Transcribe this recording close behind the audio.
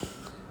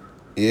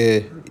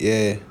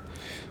Yeah.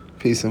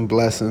 Peace and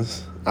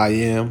blessings. I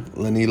am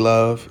Lenny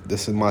Love.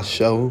 This is my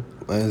show,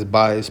 Len's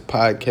Bias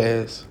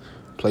Podcast,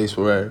 place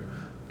where,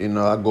 I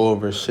go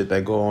over shit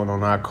that go on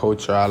our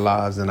culture, our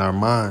lives, and our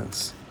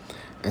minds.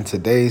 And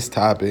today's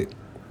topic,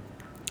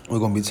 we're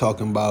gonna be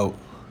talking about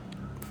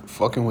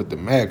fucking with the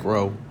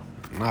macro,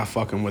 not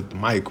fucking with the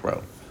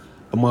micro,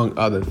 among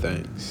other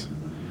things.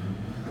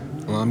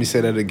 Well, let me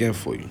say that again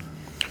for you.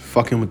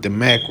 Fucking with the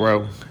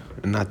macro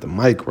and not the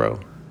micro.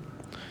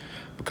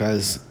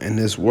 Because in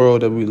this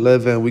world that we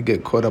live in, we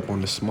get caught up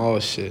on the small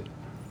shit.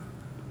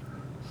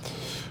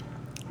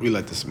 We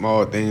let the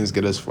small things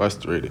get us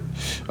frustrated.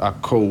 Our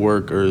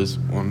co-workers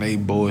on they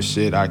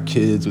bullshit, our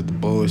kids with the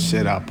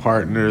bullshit, our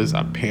partners,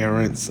 our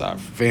parents, our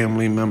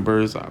family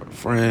members, our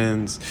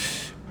friends,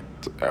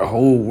 our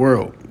whole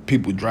world.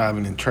 People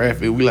driving in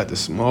traffic. We let the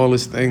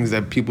smallest things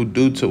that people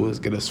do to us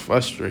get us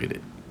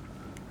frustrated.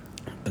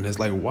 And it's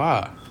like,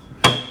 why?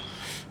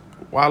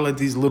 Why let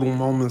these little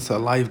moments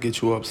of life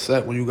get you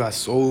upset when you got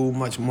so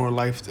much more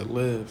life to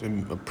live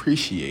and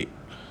appreciate?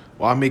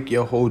 Why make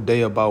your whole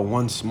day about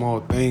one small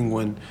thing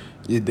when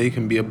your day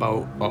can be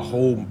about a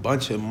whole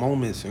bunch of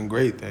moments and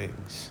great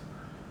things?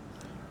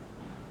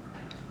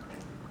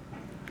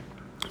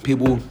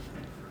 People,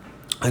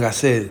 like I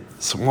said,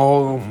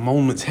 small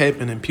moments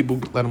happen and people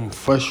let them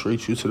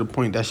frustrate you to the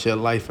point that's your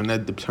life and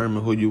that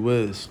determine who you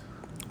is.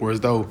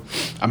 Whereas though,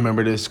 I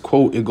remember this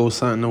quote, it goes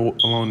something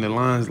along the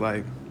lines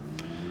like,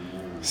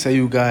 say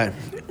you got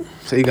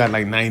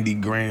like 90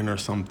 grand or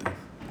something.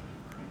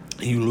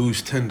 And you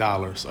lose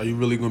 $10. Are you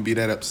really gonna be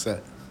that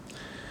upset?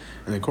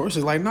 And of course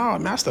it's like, no,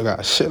 man, I still got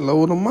a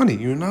shitload of money,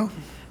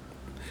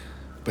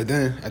 But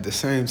then at the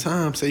same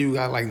time, say you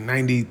got like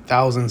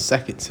 90,000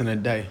 seconds in a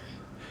day.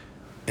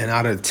 And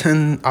out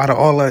of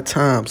all that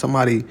time,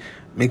 somebody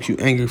makes you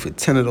angry for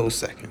 10 of those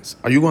seconds.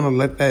 Are you gonna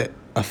let that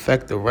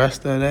affect the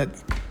rest of that,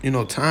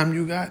 time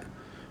you got?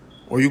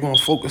 Or you gonna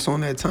focus on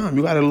that time?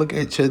 You gotta look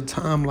at your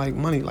time like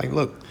money. Like,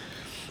 look,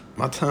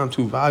 my time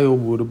too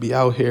valuable to be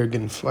out here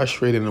getting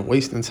frustrated and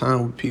wasting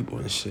time with people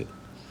and shit.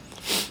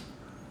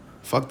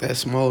 Fuck that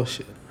small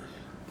shit.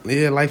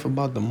 Yeah, life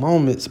about the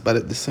moments, but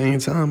at the same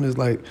time, it's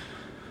like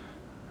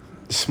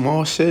the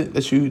small shit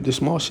that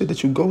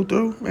you go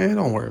through, man,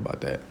 don't worry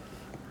about that.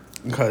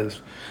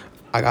 Because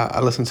I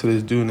listened to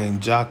this dude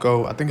named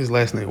Jocko. I think his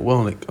last name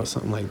Wilnick or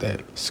something like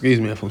that. Excuse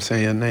me if I'm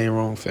saying your name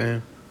wrong,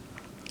 fam.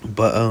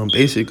 But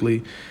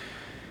basically,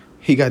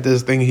 he got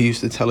this thing he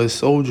used to tell his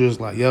soldiers,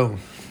 like, yo,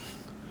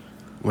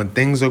 when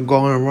things are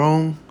going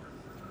wrong,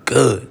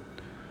 good.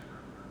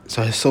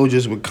 So his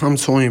soldiers would come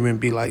to him and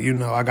be like,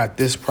 I got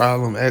this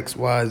problem, X,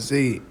 Y,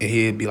 Z. And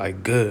he'd be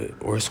like, good.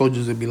 Or his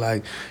soldiers would be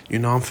like,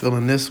 I'm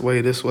feeling this way,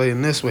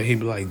 and this way.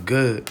 He'd be like,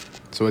 good.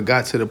 So it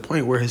got to the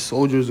point where his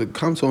soldiers would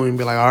come to him and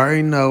be like, I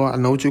already know. I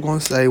know what you're going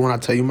to say when I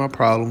tell you my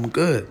problem.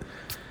 Good.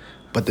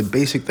 But the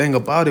basic thing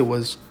about it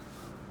was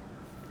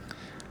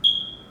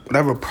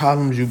whatever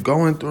problems you're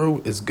going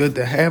through, it's good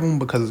to have them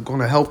because it's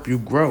going to help you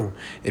grow.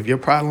 If your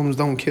problems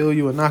don't kill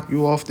you and knock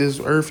you off this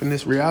earth and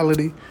this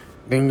reality,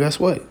 then guess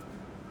what?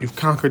 You've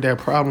conquered that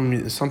problem.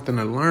 It's something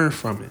to learn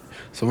from it.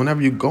 So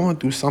whenever you're going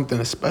through something,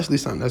 especially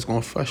something that's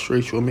going to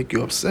frustrate you or make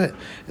you upset,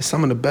 it's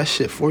some of the best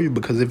shit for you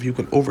because if you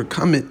can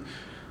overcome it,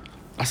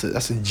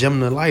 that's a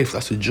gem to life.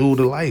 That's a jewel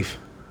to life.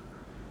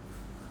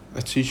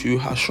 That teach you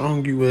how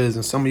strong you is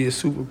and some of your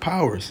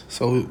superpowers.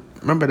 So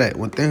remember that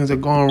when things are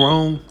going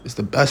wrong, it's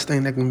the best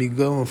thing that can be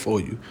going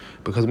for you.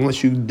 Because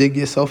once you dig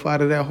yourself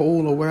out of that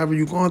hole or whatever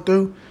you're going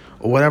through,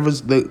 or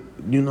whatever's the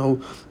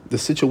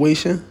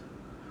situation,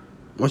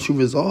 once you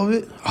resolve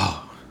it,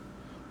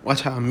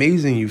 watch how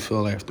amazing you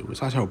feel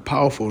afterwards. Watch how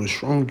powerful and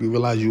strong you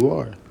realize you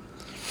are.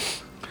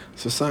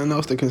 So something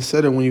else to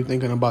consider when you're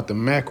thinking about the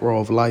macro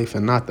of life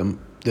and not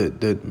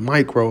the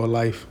micro of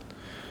life.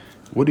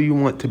 What do you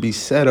want to be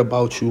said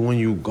about you when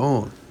you're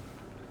gone?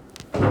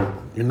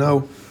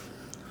 When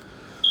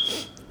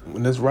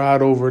this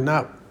ride over,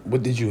 not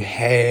what did you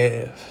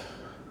have?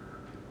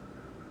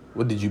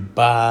 What did you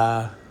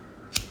buy?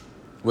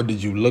 What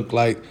did you look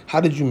like?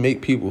 How did you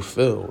make people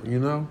feel,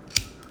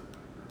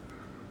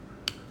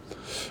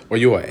 Or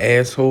you an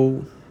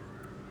asshole?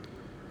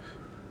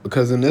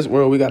 Because in this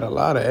world, we got a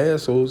lot of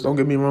assholes. Don't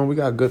get me wrong, we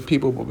got good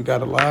people, but we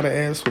got a lot of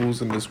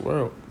assholes in this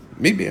world.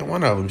 Me being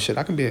one of them, shit,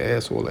 I can be an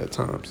asshole at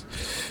times.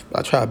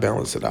 But I try to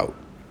balance it out.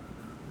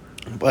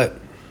 But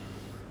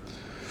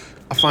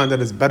I find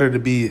that it's better to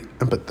be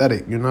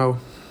empathetic,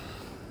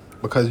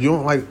 Because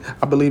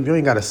I believe you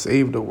ain't got to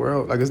save the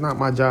world. Like, it's not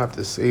my job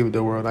to save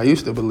the world. I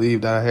used to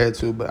believe that I had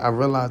to, but I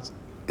realized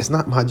it's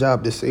not my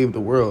job to save the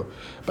world.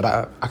 But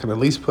I can at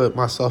least put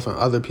myself in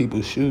other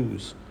people's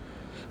shoes.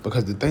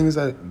 Because the things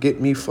that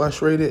get me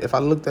frustrated, if I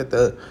looked at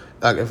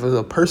if it's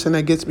a person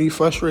that gets me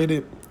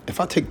frustrated, if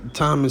I take the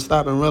time to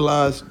stop and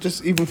realize,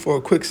 just even for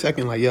a quick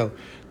second, like, yo,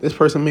 this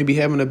person may be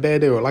having a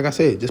bad day, or like I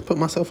said, just put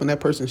myself in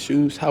that person's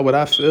shoes, how would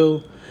I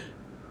feel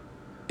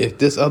if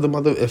this other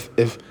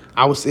if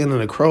I was standing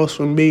across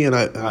from me and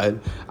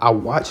I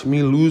watched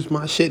me lose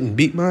my shit and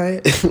beat my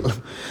ass?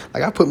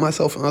 Like, I put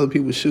myself in other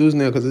people's shoes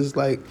now because it's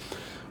like,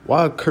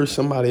 Why curse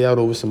somebody out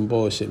over some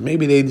bullshit?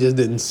 Maybe they just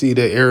didn't see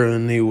the error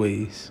in their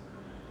ways.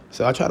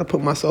 So I try to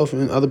put myself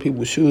in other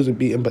people's shoes and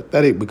be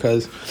empathetic,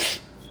 because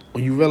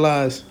when you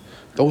realize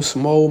those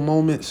small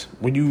moments,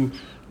 when you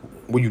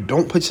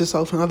don't put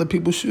yourself in other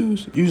people's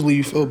shoes, usually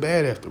you feel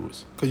bad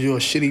afterwards because you're a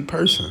shitty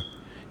person.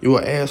 You're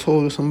an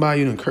asshole to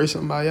somebody, you done curse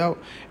somebody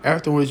out.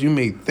 Afterwards, you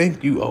may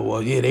think oh,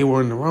 well, yeah, they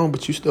were in the wrong,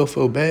 but you still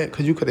feel bad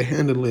because you could have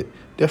handled it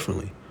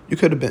differently. You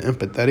could have been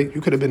empathetic.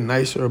 You could have been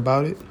nicer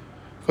about it.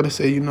 Could have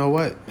said, you know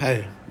what?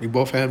 Hey, we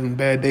both having a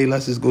bad day.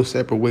 Let's just go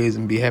separate ways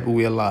and be happy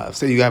we're alive.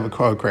 Say you have a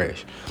car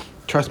crash.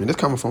 Trust me, this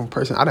coming from a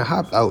person. I done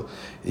hopped out,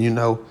 and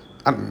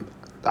I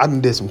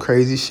done did some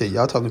crazy shit.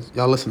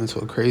 Y'all listening to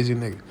a crazy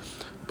nigga.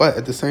 But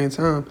at the same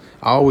time,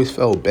 I always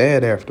felt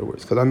bad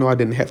afterwards because I know I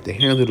didn't have to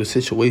handle the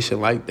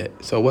situation like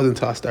that. So it wasn't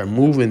until I started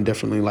moving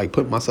differently, like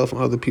putting myself in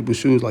other people's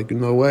shoes, like, you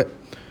know what?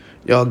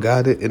 Y'all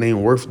got it. It ain't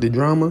worth the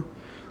drama.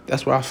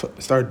 That's where I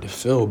started to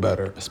feel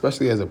better,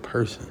 especially as a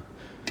person.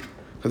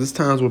 Because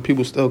there's times where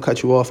people still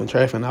cut you off in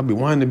traffic, and I'll be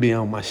wanting to be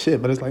on my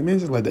shit, but it's like, man,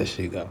 just let that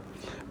shit go.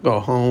 Go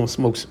home,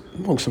 smoke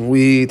some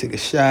weed, take a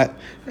shot.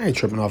 I ain't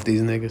tripping off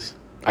these niggas.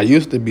 I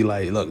used to be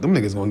like, look, them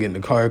niggas gonna get in the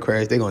car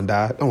crash. They gonna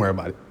die. Don't worry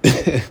about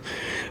it.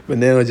 But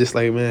now it's just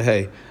like, man,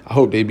 hey, I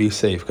hope they be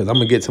safe because I'm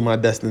gonna get to my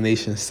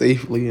destination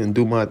safely and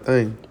do my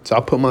thing. So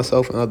I put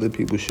myself in other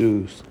people's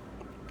shoes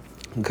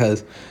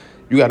because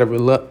you gotta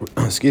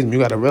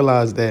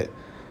realize that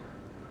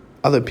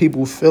other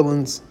people's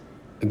feelings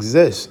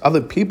exist.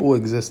 Other people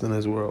exist in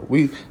this world.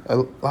 A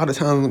lot of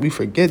times we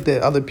forget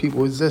that other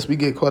people exist. We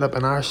get caught up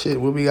in our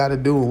shit, what we got to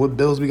do and what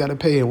bills we got to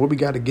pay and what we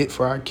got to get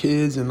for our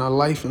kids and our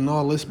life and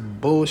all this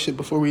bullshit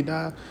before we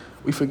die.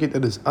 We forget that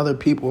there's other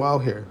people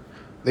out here.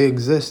 They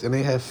exist and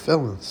they have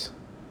feelings.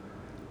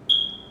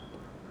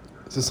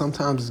 So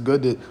sometimes it's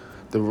good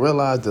to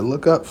realize, to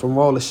look up from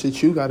all the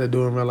shit you got to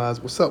do and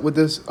realize what's up with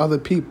this other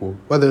people,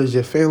 whether it's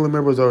your family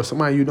members or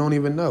somebody you don't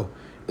even know.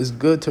 It's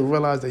good to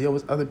realize that,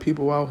 there's other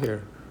people out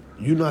here.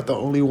 You're not the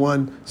only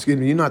one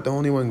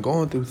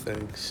going through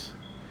things.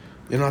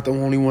 You're not the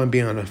only one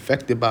being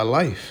affected by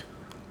life.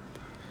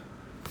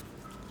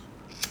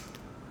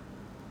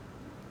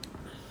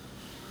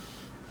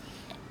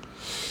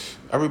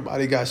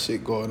 Everybody got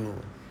shit going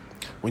on.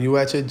 When you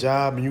at your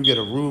job and you get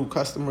a rude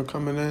customer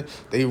coming in,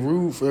 they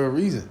rude for a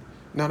reason.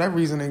 Now, that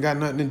reason ain't got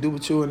nothing to do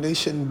with you, and they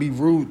shouldn't be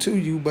rude to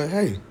you, but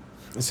hey,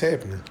 it's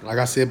happening. Like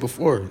I said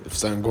before, if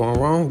something going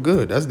wrong,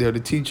 good. That's there to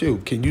teach you.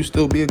 Can you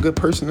still be a good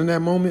person in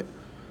that moment?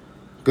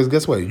 Because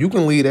guess what? You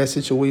can leave that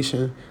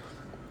situation,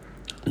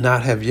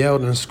 not have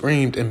yelled and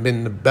screamed and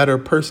been the better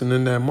person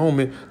in that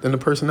moment than the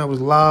person that was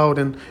loud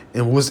and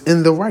was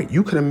in the right.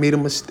 You could have made a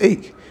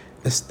mistake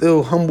and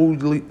still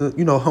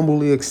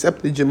humbly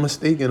accepted your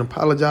mistake and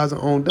apologized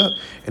and owned up.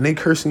 And they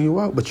cursing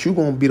you out, but you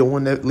going to be the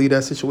one that leave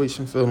that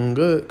situation feeling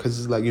good because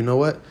it's like, you know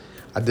what?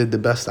 I did the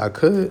best I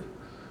could.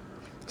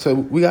 So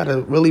we got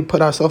to really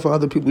put ourselves in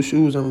other people's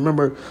shoes and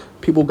remember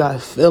people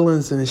got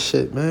feelings and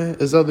shit, man.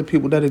 There's other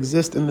people that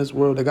exist in this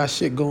world that got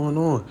shit going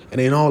on. It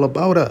ain't all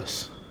about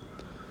us.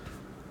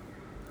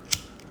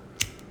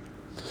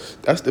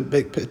 That's the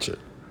big picture.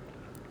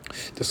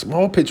 The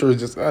small picture is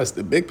just us.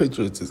 The big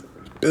picture is just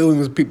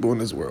billions of people in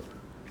this world.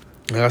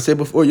 Like I said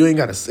before, you ain't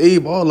got to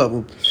save all of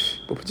them,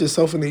 but put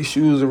yourself in these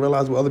shoes and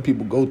realize what other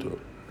people go through.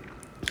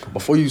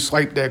 Before you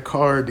swipe that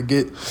card to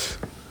get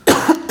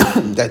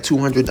that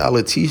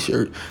 $200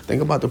 t-shirt,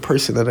 think about the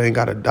person that ain't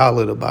got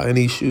 $1 to buy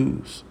any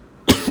shoes.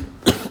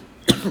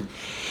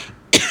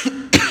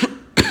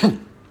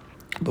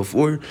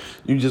 Before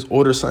you just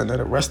order something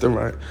at a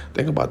restaurant,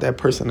 think about that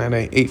person that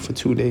ain't ate for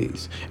 2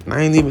 days. And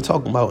I ain't even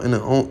talking about in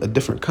a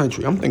different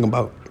country. I'm thinking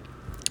about,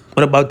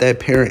 what about that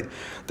parent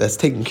that's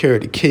taking care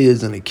of the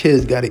kids and the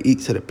kids got to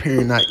eat so the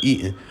parent not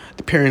eating?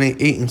 The parent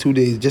ain't eating 2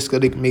 days just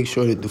because they can make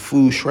sure that the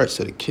food stretch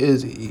so the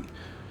kids eat.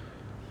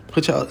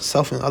 Put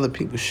yourself in other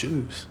people's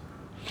shoes.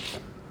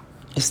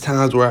 It's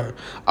times where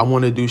I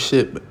want to do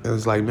shit, but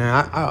it's like,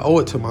 man, I owe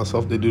it to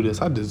myself to do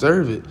this. I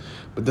deserve it.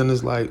 But then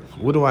it's like,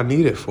 what do I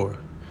need it for?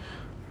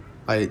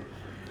 Like,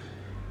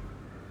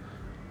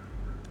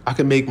 I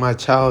can make my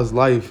child's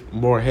life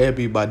more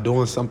happy by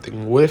doing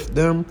something with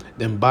them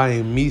than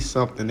buying me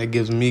something that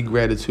gives me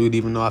gratitude,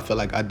 even though I feel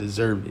like I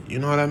deserve it. You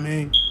know what I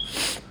mean?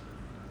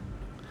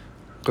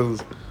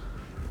 Because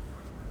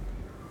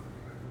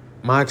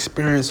my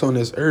experience on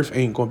this earth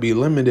ain't going to be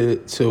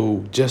limited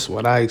to just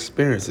what I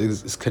experience.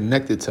 It's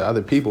connected to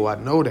other people. I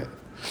know that.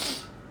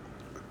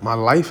 My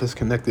life is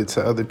connected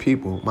to other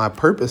people. My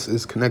purpose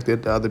is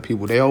connected to other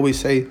people. They always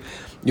say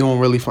you don't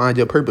really find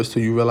your purpose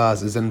till you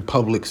realize it's in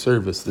public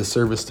service, the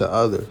service to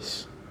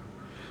others.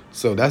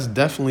 So that's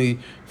definitely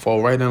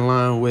fall right in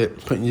line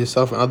with putting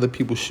yourself in other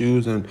people's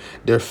shoes and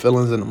their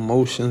feelings and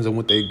emotions and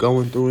what they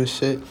going through and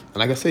shit. And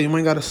like I said, you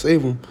ain't got to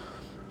save them.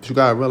 But you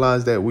got to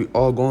realize that we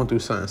all going through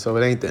something. So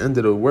it ain't the end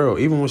of the world.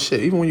 Even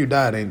when you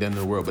die, it ain't the end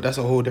of the world. But that's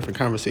a whole different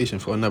conversation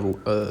for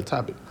another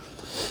topic.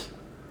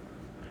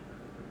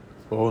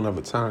 For a whole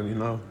nother time, you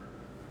know.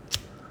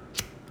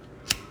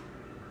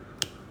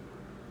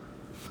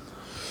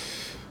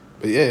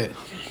 But yeah,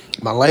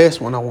 My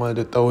last one I wanted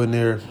to throw in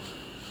there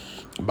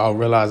about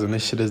realizing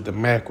this shit is the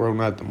macro,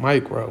 not the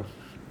micro.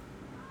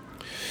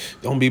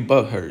 Don't be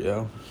butthurt,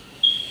 yo.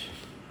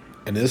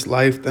 In this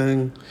life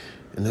thing,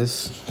 in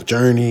this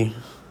journey,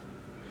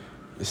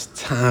 this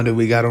time that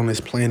we got on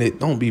this planet,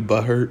 don't be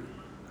butthurt.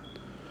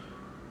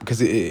 Because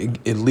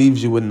it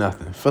leaves you with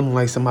nothing. Feeling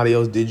like somebody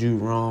else did you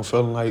wrong,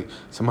 feeling like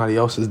somebody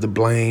else is to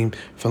blame,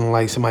 feeling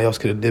like somebody else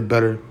could have did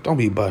better. Don't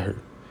be butthurt.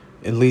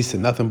 It leads to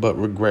nothing but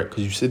regret,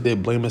 because you sit there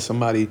blaming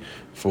somebody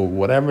for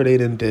whatever they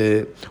done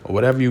did or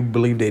whatever you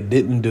believe they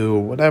didn't do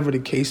or whatever the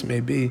case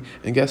may be.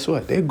 And guess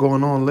what? They're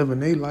going on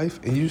living their life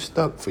and you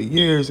stuck for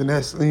years in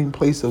that same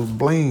place of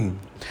blame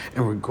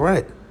and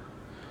regret.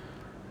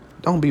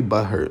 Don't be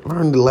butthurt.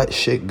 Learn to let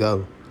shit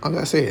go. Like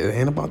I said, it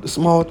ain't about the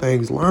small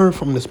things. Learn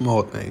from the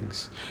small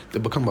things to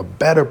become a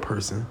better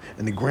person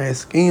in the grand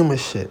scheme of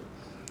shit.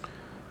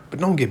 But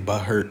don't get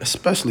butthurt,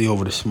 especially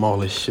over the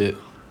smallest shit.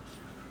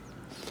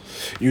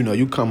 You know,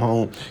 you come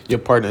home, your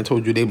partner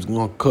told you they was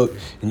gonna cook,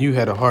 and you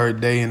had a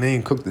hard day, and they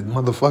ain't cooked the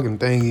motherfucking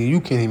thing, and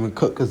you can't even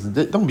cook, because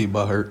don't be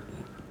butthurt.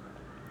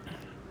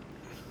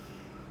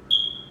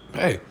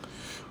 Hey,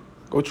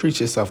 go treat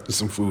yourself to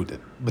some food,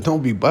 but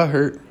don't be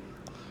butthurt.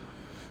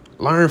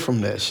 Learn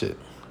from that shit,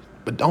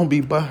 but don't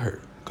be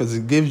butthurt, because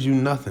it gives you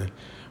nothing.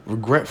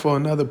 Regret for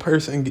another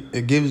person,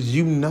 it gives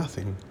you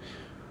nothing.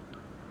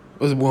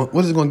 What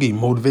is it gonna give you?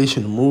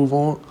 Motivation to move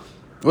on?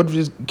 What if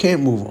you just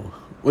can't move on?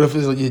 What if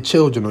it's like your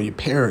children or your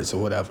parents or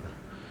whatever?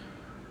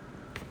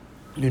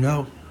 You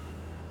know?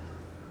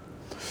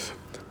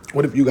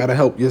 What if you gotta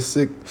help your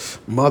sick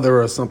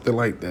mother or something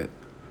like that?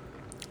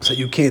 So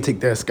you can't take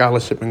that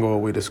scholarship and go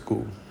away to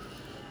school.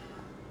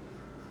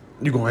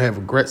 You're gonna have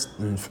regrets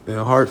and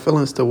hard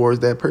feelings towards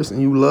that person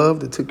you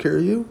love that took care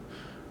of you?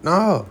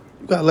 No,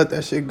 you gotta let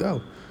that shit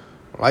go.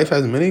 Life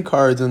has many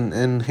cards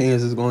in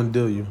hands it's gonna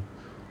deal you.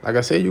 Like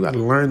I said, you gotta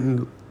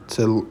learn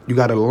to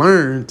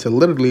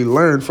literally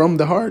learn from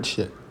the hard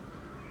shit.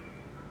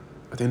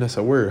 I think that's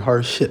a word,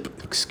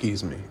 hardship,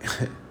 excuse me.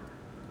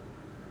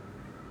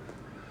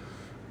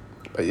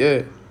 But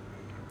yeah,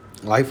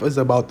 life is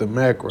about the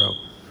macro,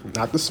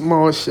 not the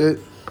small shit.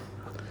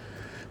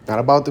 Not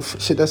about the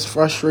shit that's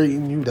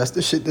frustrating you. That's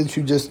the shit that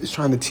you just is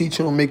trying to teach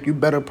you and make you a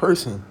better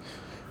person.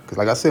 Because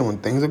like I said, when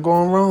things are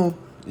going wrong,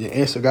 your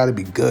answer got to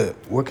be good.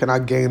 What can I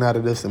gain out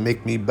of this and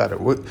make me better?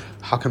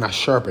 How can I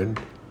sharpen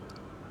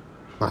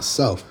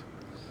myself?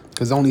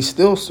 Because only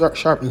still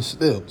sharpens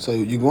still. So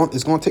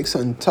it's going to take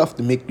something tough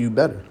to make you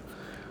better.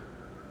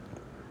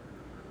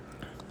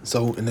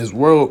 So in this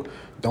world,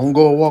 don't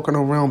go walking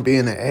around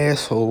being an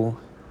asshole.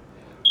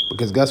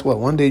 Because guess what?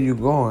 One day you're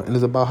gone, and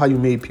it's about how you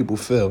made people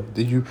feel.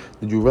 Did you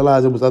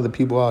realize there was other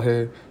people out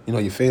here? You know,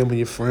 your family,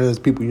 your friends,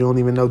 people you don't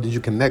even know. Did you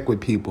connect with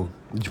people?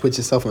 Did you put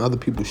yourself in other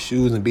people's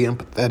shoes and be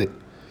empathetic?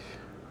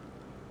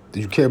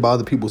 Did you care about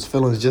other people's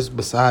feelings just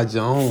besides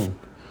your own?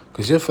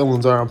 Because your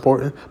feelings are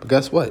important, but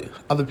guess what?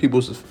 Other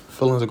people's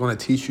feelings are going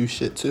to teach you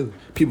shit too.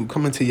 People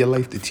come into your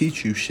life to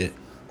teach you shit.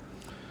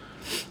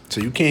 So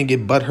you can't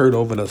get butthurt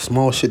over the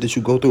small shit that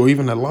you go through or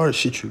even the large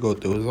shit you go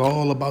through. It's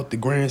all about the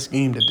grand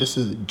scheme that this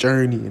is a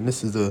journey and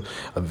this is a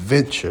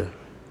venture.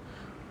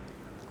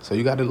 So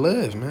you got to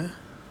live, man.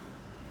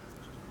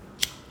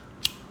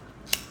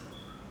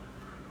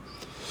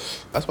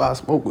 That's why I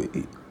smoke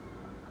weed.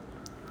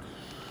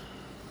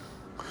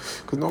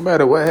 Because no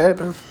matter what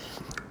happens,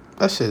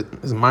 that shit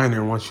is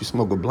minor once you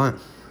smoke a blunt.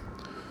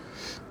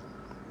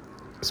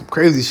 Some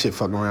crazy shit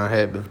fucking around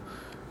happen.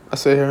 I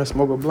sit here and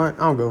smoke a blunt,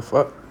 I don't give a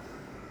fuck.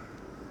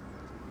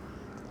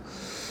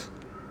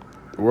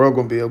 The world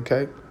gonna be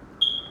okay.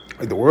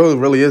 Like, the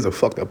world really is a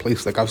fucked up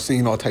place. Like, I've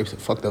seen all types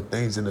of fucked up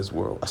things in this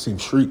world. I've seen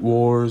street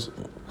wars.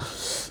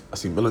 I've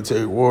seen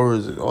military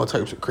wars and all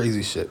types of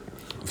crazy shit.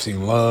 I've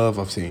seen love.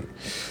 I've seen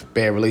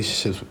bad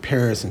relationships with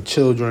parents and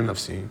children. I've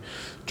seen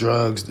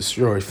drugs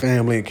destroy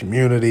family and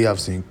community. I've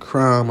seen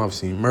crime. I've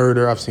seen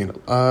murder. I've seen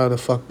a lot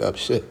of fucked up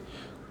shit.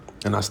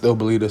 And I still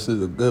believe this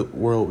is a good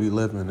world we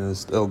live in, and it's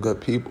still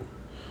good people.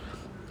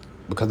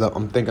 Because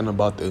I'm thinking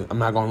about I'm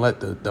not going to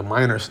let the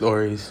minor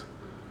stories,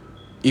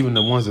 even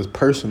the ones that's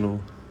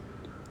personal,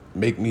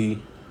 make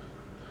me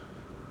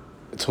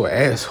to an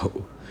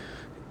asshole.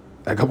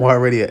 Like, I'm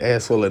already an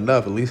asshole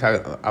enough. At least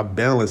I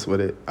balance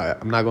with it.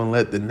 I'm not going to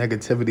let the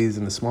negativities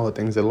and the smaller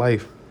things in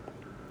life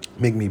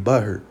make me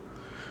butthurt.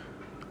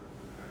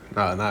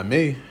 Nah, not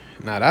me.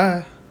 Not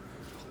I.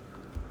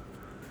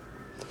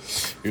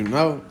 You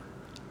know?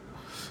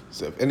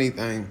 So if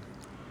anything,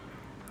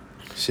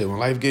 shit, when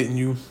life getting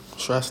you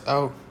stressed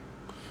out,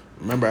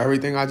 remember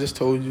everything I just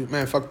told you.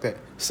 Man, fuck that.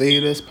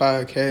 Save this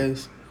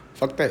podcast.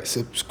 Fuck that.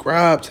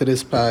 Subscribe to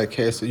this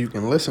podcast so you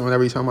can listen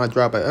every time I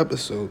drop an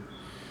episode.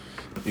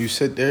 You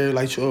sit there,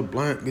 light your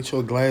blunt, get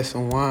your glass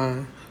of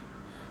wine,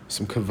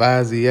 some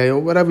Cavazier, or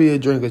whatever your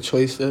drink of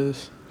choice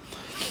is,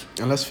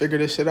 and let's figure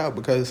this shit out,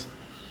 because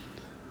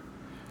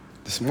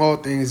the small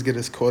things get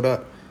us caught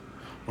up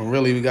when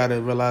really we got to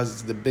realize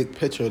it's the big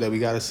picture that we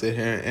got to sit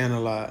here and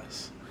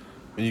analyze.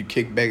 When you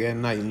kick back at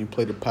night and you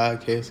play the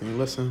podcast and you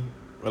listen,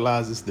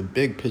 realize it's the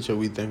big picture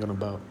we thinking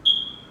about.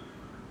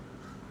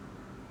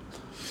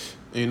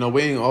 And,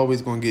 we ain't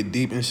always gonna get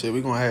deep and shit.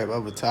 We gonna have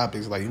other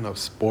topics like,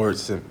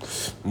 sports and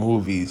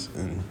movies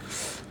and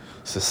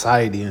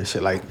society and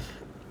shit, like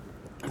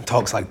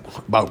talks like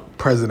about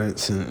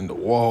presidents and the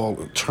wall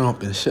with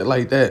Trump and shit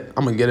like that.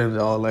 I'm gonna get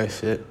into all that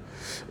shit.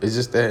 It's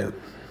just that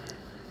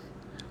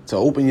to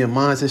open your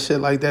mind to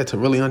shit like that, to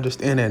really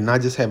understand that, and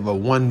not just have a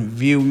one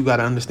view. You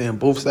gotta understand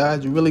both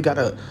sides. You really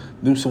gotta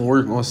do some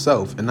work on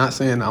self. And not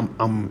saying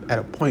I'm at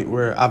a point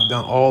where I've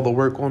done all the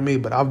work on me,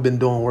 but I've been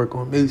doing work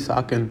on me so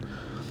I can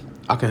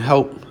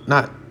help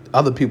not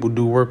other people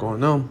do work on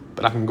them,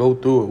 but I can go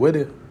through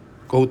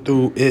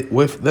it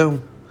with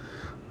them.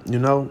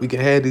 We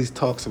can have these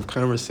talks of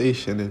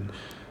conversation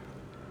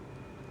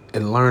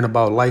and learn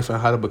about life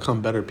and how to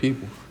become better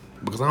people.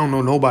 Because I don't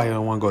know nobody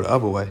that want to go the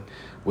other way.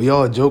 We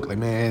all joke like,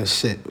 man,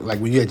 shit. Like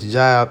when you at your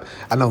job,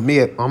 I know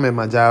I'm at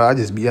my job, I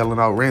just be yelling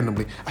out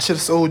randomly, I should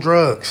have sold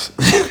drugs.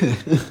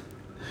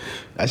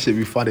 That should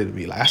be funny to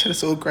me. Like, I should have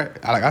sold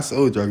crack. I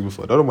sold drugs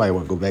before. Don't nobody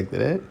want to go back to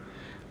that.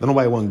 Don't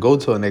nobody want to go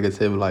to a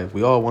negative life.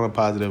 We all want a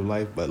positive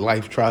life, but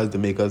life tries to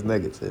make us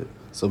negative.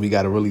 So we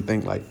got to really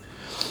think like,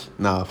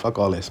 nah, fuck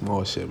all that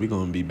small shit. We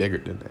going to be bigger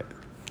than that.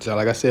 So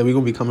like I said, we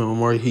going to be coming with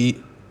more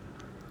heat.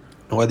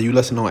 Whether you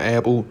listen on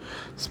Apple,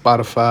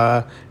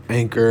 Spotify,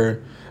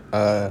 Anchor.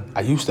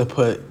 I used to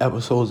put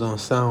episodes on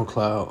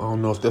SoundCloud. I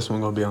don't know if this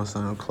one going to be on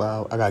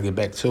SoundCloud. I got to get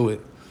back to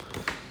it.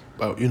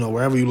 But,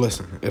 wherever you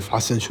listen, if I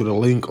sent you the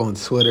link on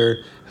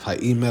Twitter, if I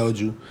emailed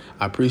you,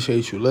 I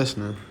appreciate you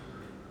listening.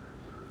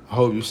 I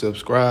hope you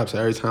subscribe so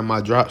every time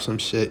I drop some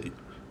shit,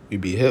 you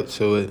be hip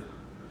to it.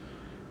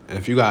 And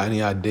if you got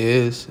any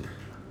ideas,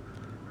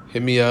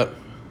 hit me up.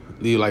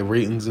 Leave like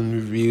ratings and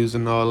reviews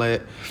and all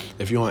that.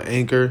 If you're on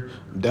Anchor,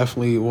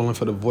 definitely willing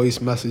for the voice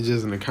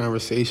messages and the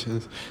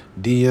conversations.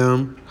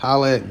 DM,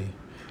 holla at me.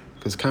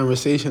 Because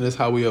conversation is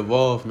how we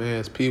evolve, man,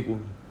 as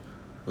people.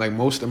 Like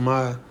most of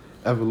my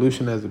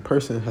evolution as a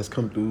person has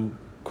come through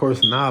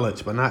course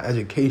knowledge, but not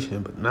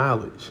education, but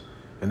knowledge.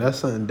 And that's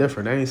something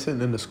different. That ain't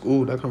sitting in the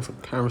school. That comes from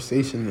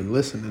conversation and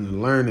listening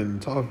and learning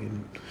and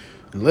talking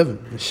and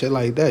living and shit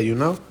like that,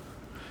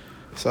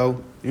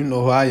 So, you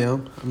know who I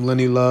am. I'm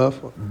Lenny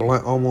Love.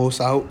 Blunt almost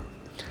out.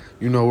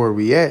 You know where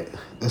we at.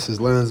 This is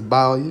Len's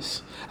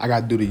Bias. I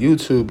got to do the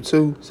YouTube,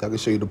 too, so I can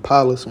show you the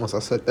palace once I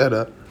set that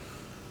up.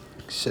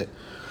 Shit.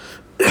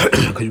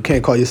 Because you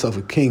can't call yourself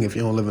a king if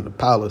you don't live in the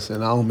palace.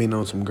 And I don't mean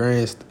on some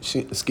grand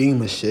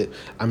scheme of shit.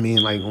 I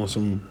mean like on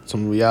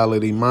some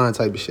reality mind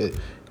type of shit.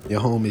 Your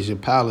home is your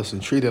palace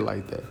and treat it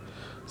like that.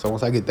 So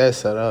once I get that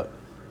set up,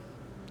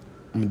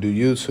 I'm going to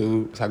do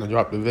YouTube so I can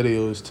drop the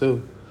videos,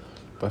 too.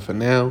 But for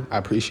now, I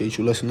appreciate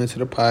you listening to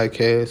the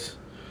podcast.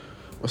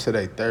 What's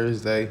today?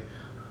 Thursday,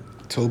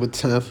 October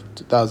 10th,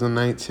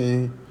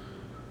 2019.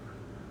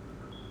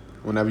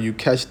 Whenever you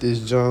catch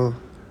this, John,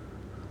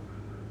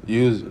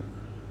 use it.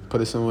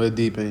 Put it somewhere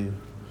deep in you.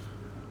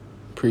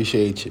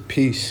 Appreciate you.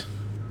 Peace.